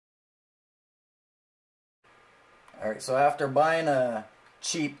Alright, so after buying a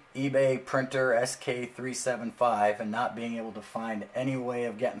cheap eBay printer SK375 and not being able to find any way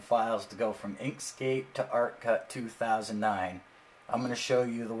of getting files to go from Inkscape to Artcut 2009, I'm going to show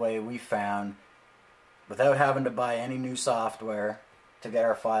you the way we found without having to buy any new software to get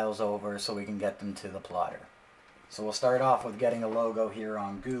our files over so we can get them to the plotter. So we'll start off with getting a logo here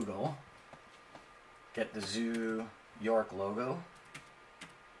on Google. Get the Zoo York logo.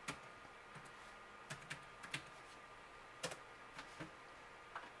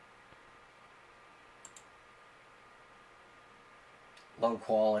 Low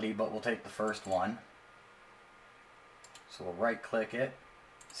quality, but we'll take the first one. So we'll right click it,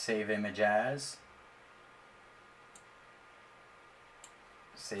 save image as,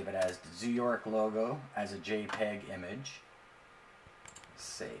 save it as the Zoo York logo as a JPEG image,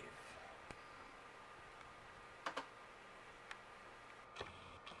 save.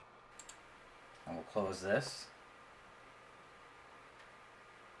 And we'll close this.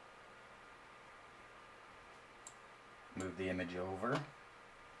 Move the image over,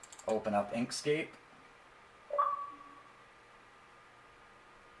 open up Inkscape,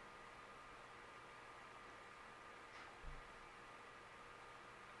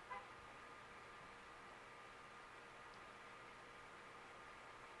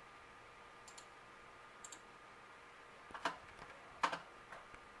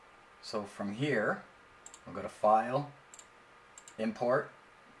 so from here we'll go to File, Import.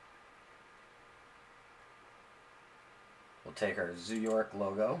 We'll take our Zoo York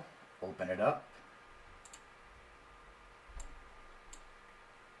logo, open it up,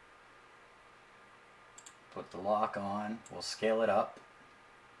 put the lock on, we'll scale it up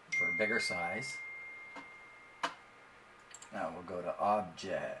for a bigger size. Now we'll go to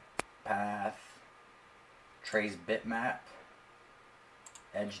Object, Path, Trace Bitmap,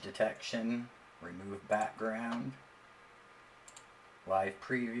 Edge Detection, Remove Background, Live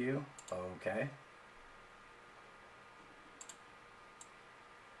Preview, okay.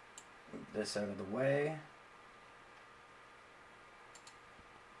 Move this out of the way,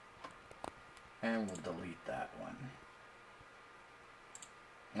 and we'll delete that one.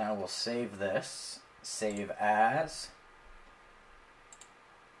 Now we'll save this, save as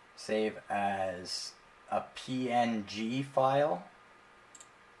a PNG file.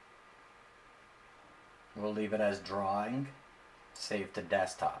 We'll leave it as drawing, save to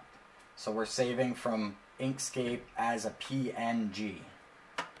desktop. So we're saving from Inkscape as a PNG.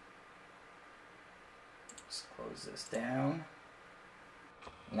 Let's close this down.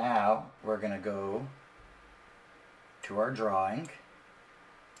 Now we're going to go to our drawing,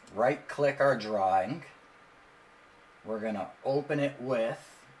 right click our drawing, we're going to open it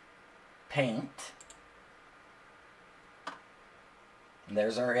with Paint, and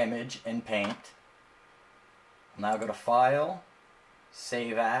there's our image in Paint. Now go to File,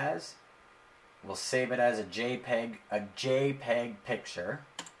 Save As, we'll save it as a JPEG picture.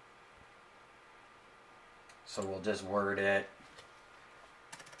 So we'll just word it,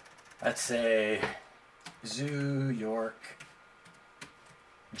 let's say Zoo York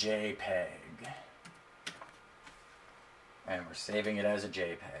JPEG. And we're saving it as a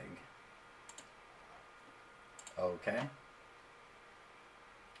JPEG. Okay.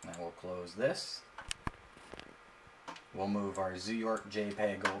 Now we'll close this. We'll move our Zoo York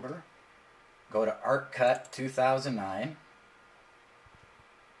JPEG over. Go to Artcut 2009.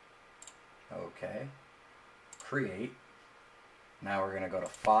 Okay. Create. Now we're going to go to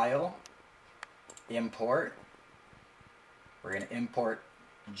File, Import. We're going to import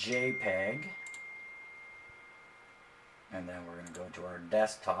JPEG. And then we're going to go to our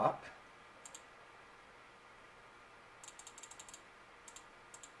desktop.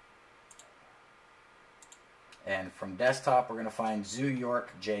 And from desktop we're going to find Zoo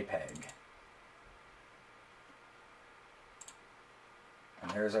York JPEG.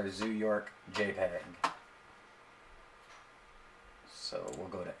 And there's our Zoo York JPEG. So we'll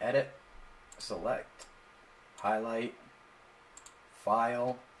go to Edit, Select, Highlight,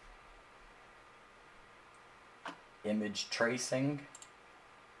 File, Image Tracing,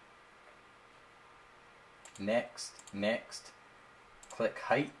 Next, Next, click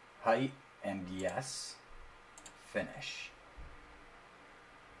Height, Height, and Yes, Finish.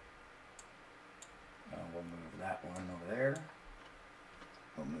 Now we'll move that one over there.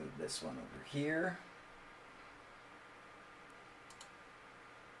 We'll move this one over here.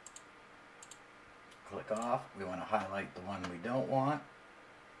 Click off. We want to highlight the one we don't want.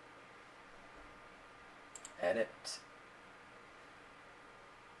 Edit.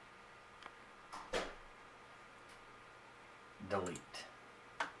 Delete.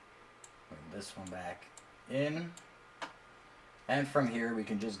 Move this one back in. And from here we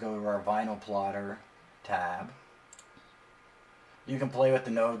can just go to our vinyl plotter tab. You can play with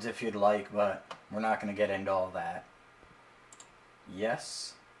the nodes if you'd like, but we're not going to get into all that.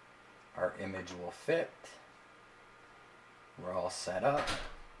 Yes, our image will fit. We're all set up.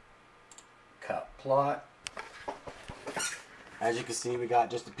 Cut plot. As you can see, we got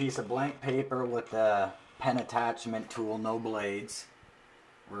just a piece of blank paper with a pen attachment tool, no blades.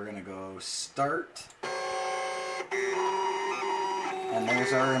 We're going to go start. And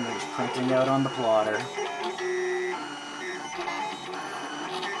there's our image printing out on the plotter.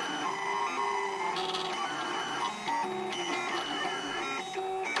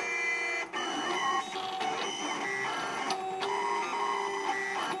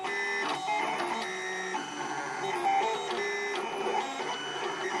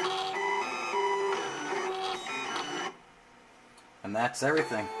 And that's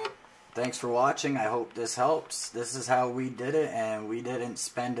everything. Thanks for watching. I hope this helps. This is how we did it, and we didn't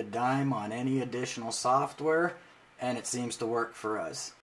spend a dime on any additional software, and it seems to work for us.